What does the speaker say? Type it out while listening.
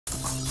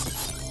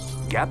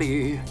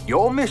Gabby,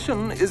 your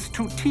mission is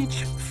to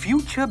teach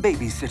future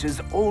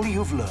babysitters all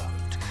you've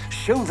learned.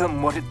 Show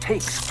them what it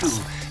takes to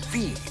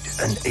feed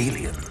an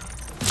alien.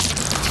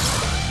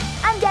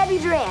 I'm Gabby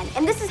Duran,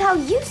 and this is how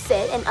you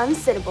sit an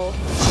unsittable.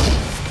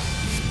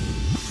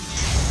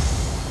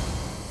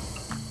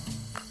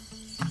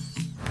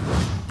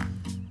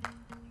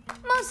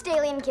 Most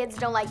alien kids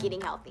don't like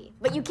eating healthy,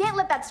 but you can't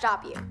let that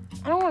stop you.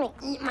 I don't want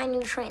to eat my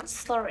nutrient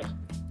slurry.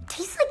 It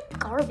tastes like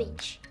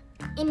garbage,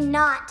 and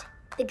not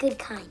the good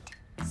kind.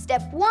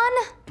 Step 1,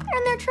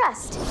 earn their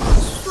trust.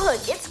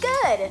 Look, it's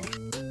good.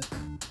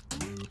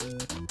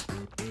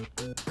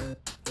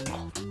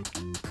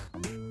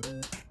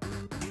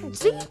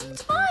 See,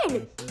 it's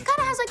fine. Kind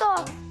of has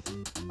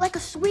like a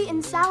sweet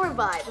and sour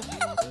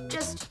vibe.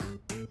 Just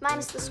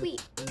minus the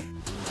sweet.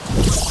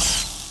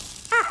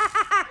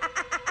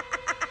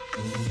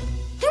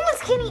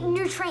 Humans can't eat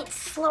nutrient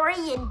slurry,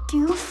 you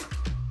doof.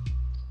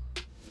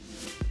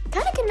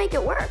 Kind of can make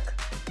it work.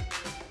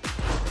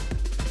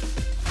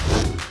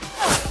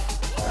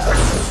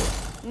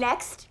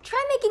 Next,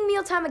 try making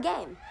mealtime a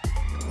game.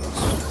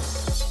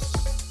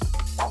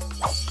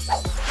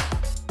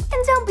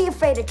 And don't be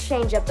afraid to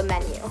change up the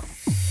menu.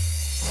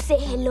 Say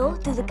hello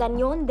to the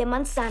cañón de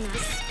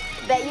manzanas.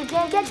 Bet you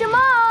can't catch them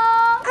all.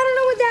 I don't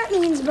know what that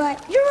means,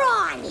 but you're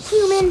on,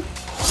 human.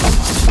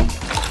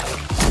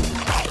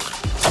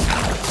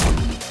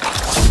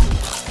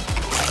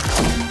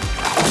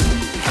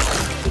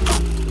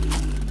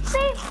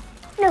 See?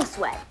 No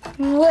sweat.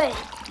 Wait,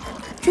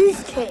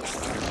 these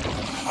taste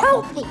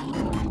healthy.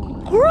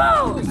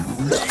 Gross!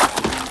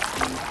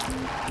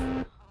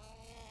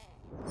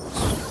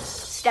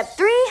 Step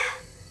 3,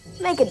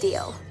 make a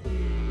deal.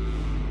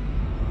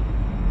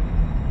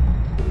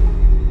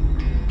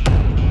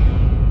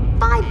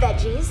 Five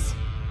veggies,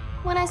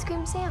 1 ice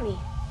cream Sammy.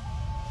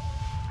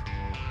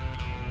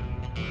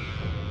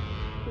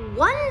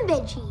 1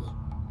 veggie,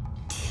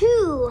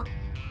 2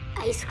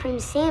 ice cream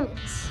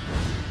Sammys.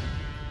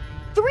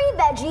 3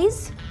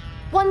 veggies,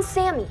 1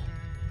 Sammy.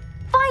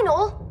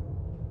 Final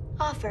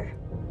offer.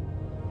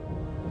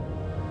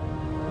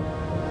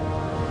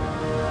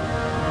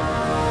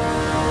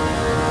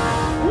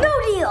 No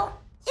deal!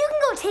 You can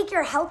go take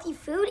your healthy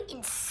food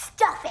and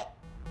stuff it.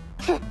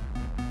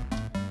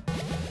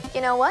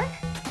 You know what?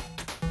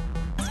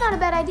 It's not a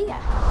bad idea.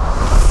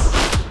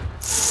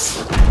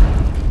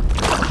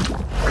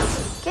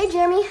 Okay,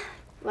 Jeremy,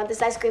 you want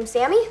this ice cream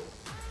Sammy?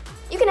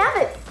 You can have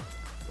it.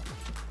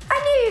 I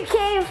knew you'd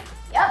cave.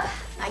 Yep,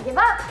 I give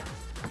up.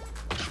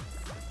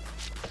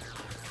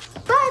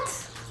 But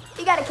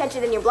you gotta catch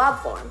it in your blob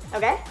form,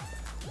 okay?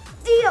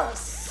 Deal,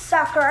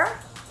 sucker.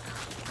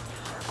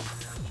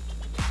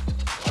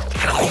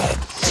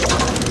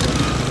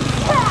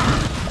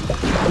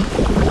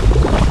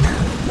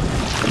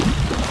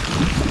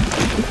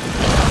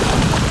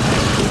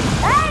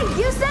 Hey,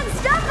 you said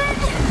stuff it!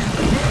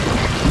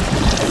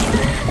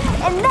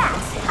 And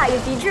that's how you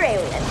feed your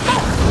alien.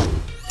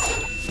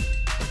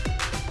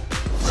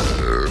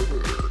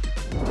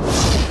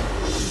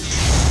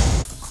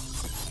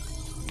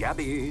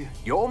 Gabby,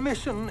 your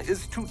mission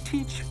is to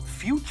teach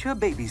future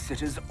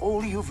babysitters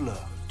all you've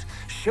learned.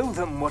 Show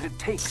them what it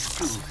takes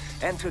to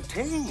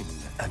entertain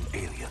an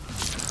alien.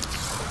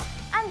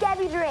 I'm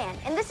Gabby Duran,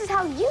 and this is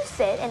how you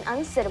sit an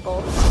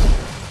unsittable.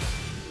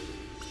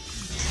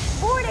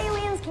 Bored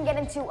aliens can get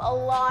into a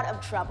lot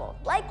of trouble,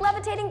 like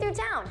levitating through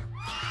town.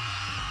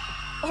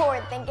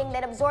 Or thinking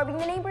that absorbing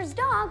the neighbor's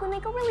dog would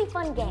make a really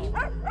fun game.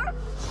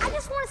 I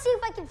just want to see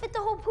if I can fit the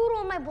whole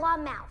poodle in my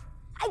blob mouth.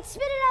 I'd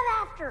spit it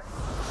out after.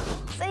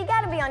 So you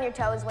gotta be on your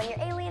toes when your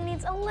alien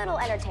needs a little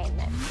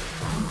entertainment.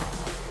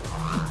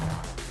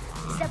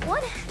 Step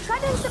 1, try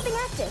doing something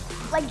active,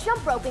 like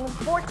jump roping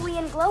Borkley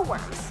and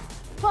glowworms.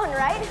 Fun,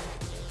 right?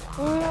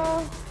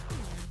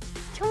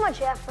 Too much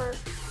effort.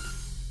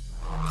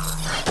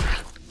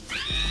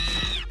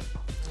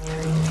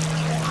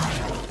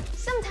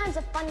 Sometimes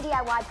a fun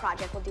DIY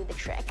project will do the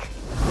trick.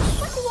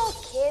 What do all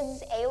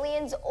kids,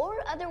 aliens,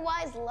 or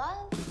otherwise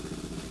love?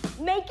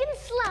 Making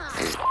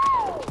slime.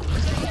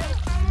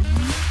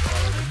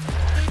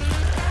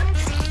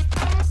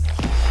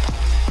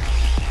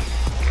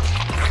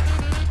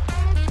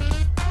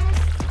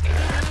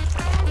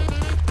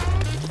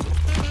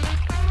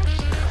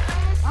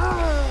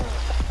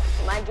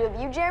 Remind you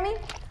of you, Jeremy?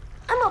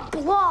 I'm a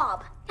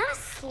blob, not a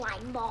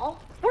slime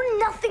ball. We're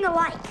nothing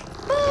alike.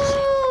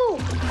 Boo!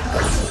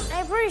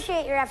 I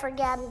appreciate your effort,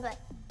 Gabby, but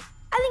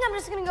I think I'm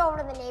just gonna go over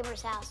to the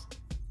neighbor's house.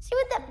 See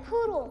what that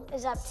poodle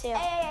is up to.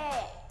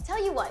 Hey.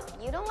 Tell you what,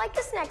 you don't like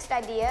this next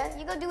idea,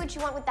 you go do what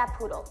you want with that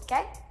poodle,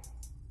 okay?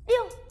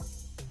 Deal.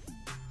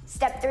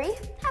 Step 3,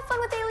 have fun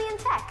with alien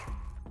tech.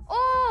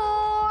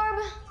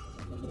 Orb.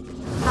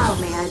 How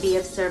may I be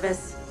of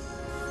service?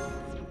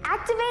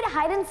 Activate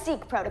hide and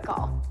seek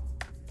protocol.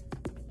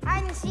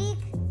 Hide and seek?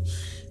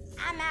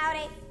 I'm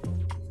outie.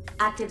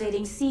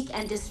 Activating seek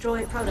and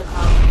destroy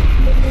protocol.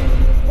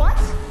 What?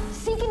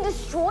 Seek and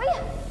destroy?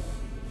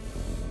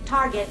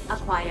 Target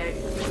acquired.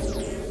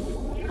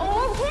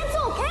 Oh,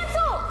 cancel!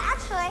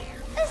 Actually,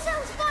 this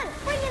sounds fun.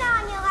 Bring it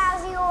on, you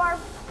lousy orb.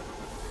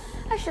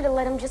 should have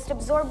let him just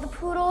absorb the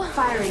poodle.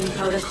 Firing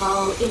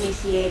protocol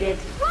initiated.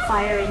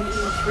 Firing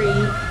in 3,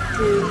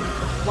 2,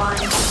 1.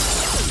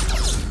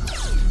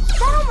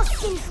 That almost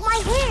singed my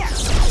hair.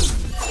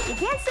 You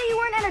can't say you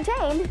weren't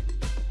entertained.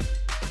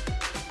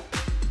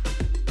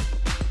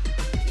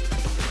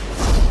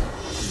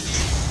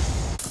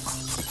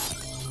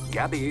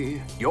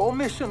 Gabby, your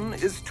mission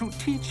is to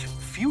teach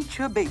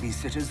future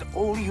babysitters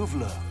all you've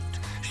learned.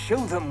 Show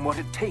them what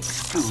it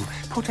takes to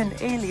put an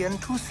alien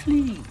to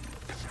sleep.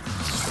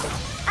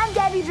 I'm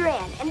Gabby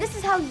Duran, and this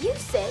is how you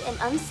sit an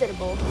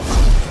unsittable.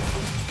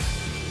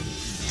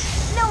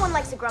 No one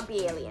likes a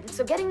grumpy alien,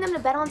 so getting them to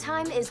bed on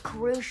time is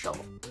crucial.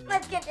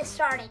 Let's get this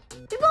started.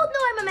 We both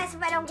know I'm a mess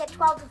if I don't get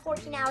 12 to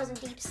 14 hours of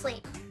deep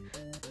sleep.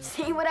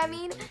 See what I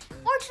mean?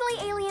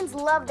 Fortunately, aliens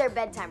love their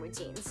bedtime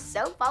routines,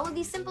 so follow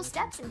these simple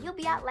steps and you'll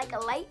be out like a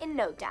light in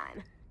no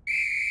time.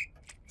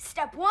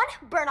 Step 1,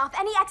 burn off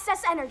any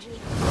excess energy.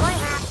 Do I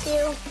have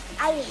to?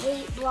 I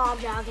hate blah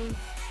jogging.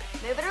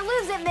 Move it or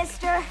lose it,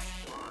 mister.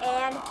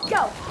 And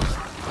go.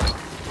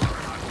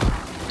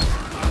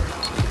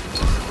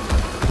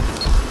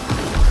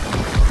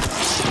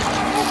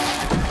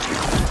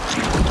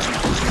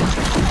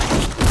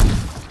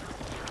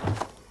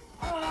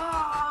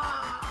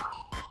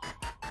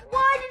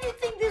 Why did you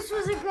think this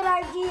was a good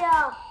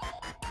idea?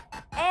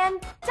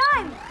 And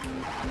time!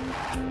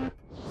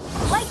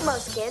 Like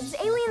most kids,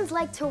 aliens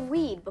like to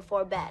read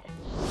before bed.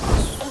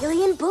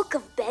 Alien Book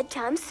of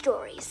Bedtime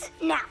Stories.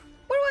 Now,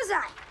 where was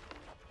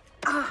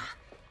I?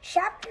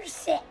 Chapter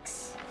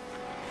 6.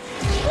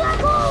 Black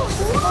holes!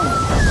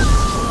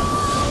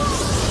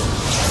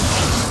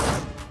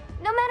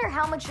 No matter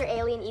how much your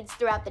alien eats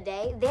throughout the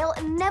day, they'll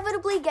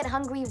inevitably get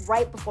hungry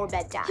right before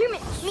bedtime. Human,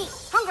 me,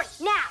 hungry,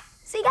 now!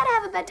 So you gotta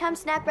have a bedtime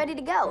snack ready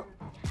to go.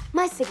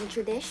 My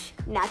signature dish,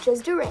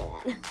 Nachos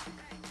Duran.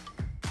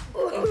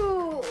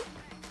 Ooh,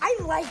 I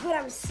like what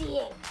I'm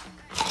seeing.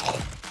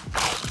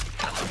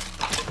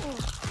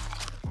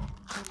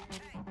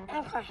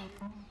 Okay.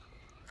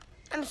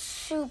 I'm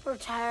super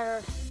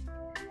tired.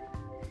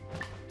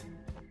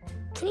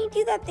 Can you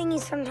do that thing you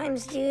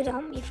sometimes do to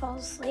help me fall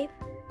asleep?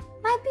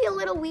 Might be a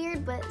little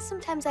weird, but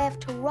sometimes I have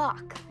to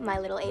rock my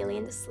little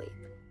alien to sleep.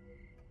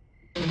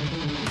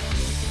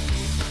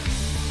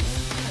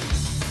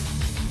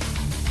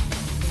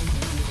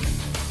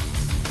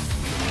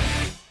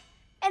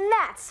 And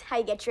that's how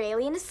you get your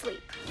alien to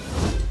sleep.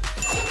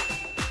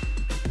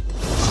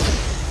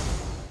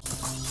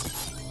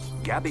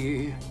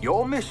 Gabby,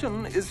 your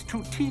mission is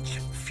to teach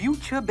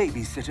future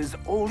babysitters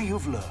all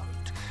you've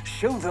learned.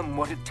 Show them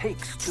what it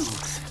takes to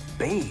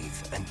bathe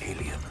an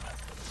alien.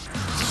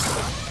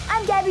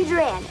 I'm Gabby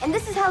Duran, and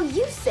this is how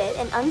you sit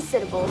an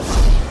unsittable.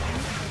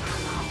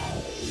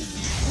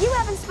 You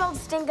haven't smelled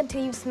stink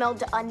until you've smelled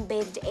the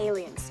unbathed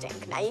alien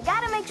stink. Now you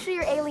gotta make sure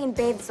your alien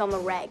bathes on the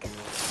reg.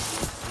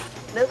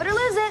 Move it or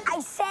lose it. I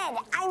said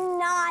I'm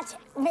not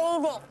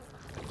bathing.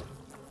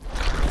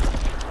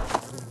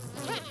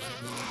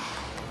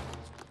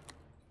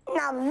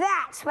 Now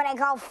that's what I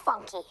call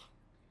funky.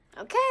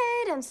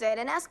 Okay, don't say it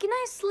and ask you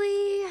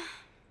nicely.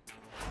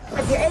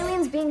 If your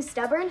alien's being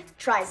stubborn,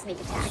 try sneak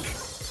attack.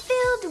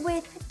 Filled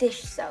with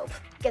dish soap.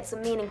 Get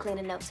some mean and clean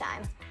in no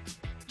time.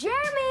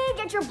 Jeremy,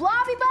 get your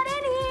blobby butt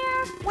in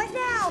here. What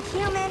now,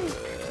 human?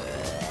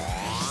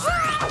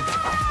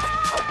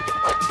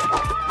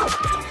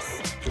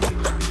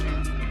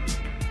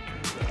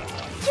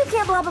 You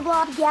can't blob a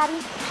blob, Gabby.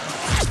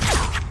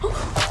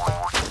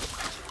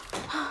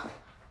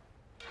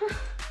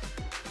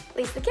 At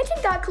least the kitchen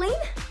got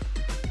clean.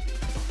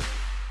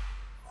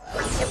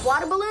 If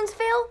water balloons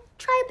fail,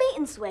 try a bait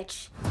and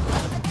switch.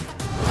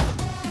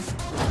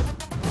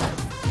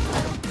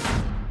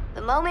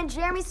 The moment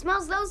Jeremy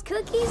smells those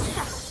cookies,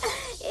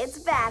 it's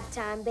bath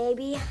time,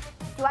 baby.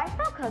 Do I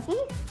smell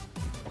cookies?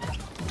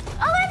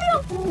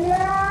 Olivia!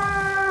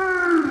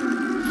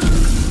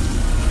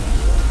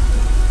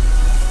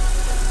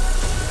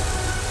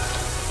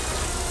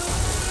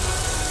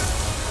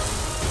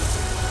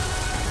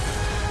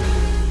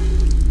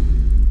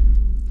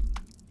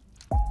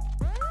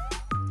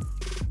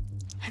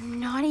 I'm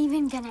not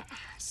even gonna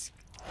ask.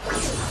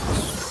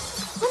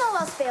 When all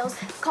else fails,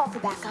 call for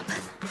backup.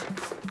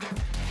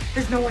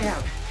 There's no way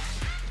out.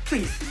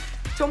 Please,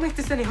 don't make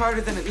this any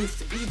harder than it needs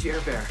to be, Jer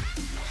Bear.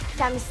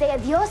 Time to say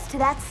adios to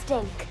that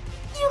stink.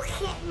 You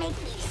can't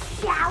make me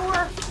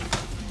shower.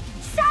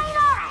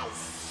 Sayonara,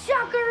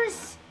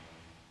 suckers!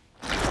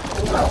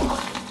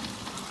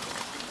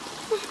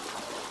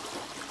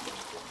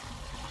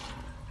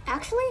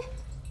 Actually,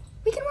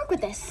 we can work with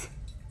this.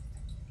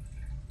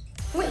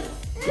 Wait.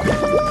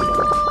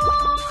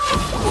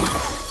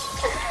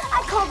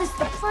 I call this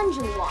the plunge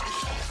and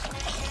wash.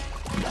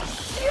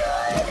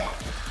 Should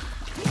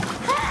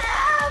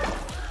have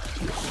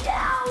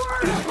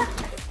showered.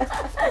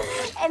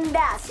 And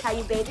that's how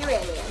you bathe your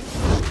alien.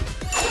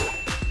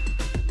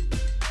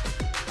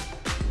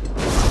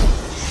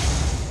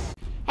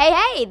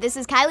 Hey, this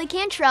is Kylie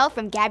Cantrall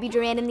from Gabby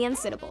Duran and the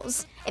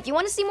Unsittables. If you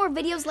want to see more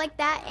videos like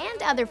that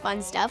and other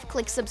fun stuff,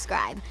 click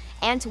subscribe.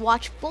 And to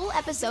watch full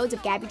episodes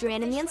of Gabby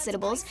Duran and the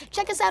Unsittables,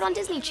 check us out on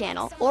Disney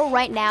Channel or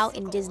right now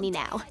in Disney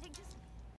Now.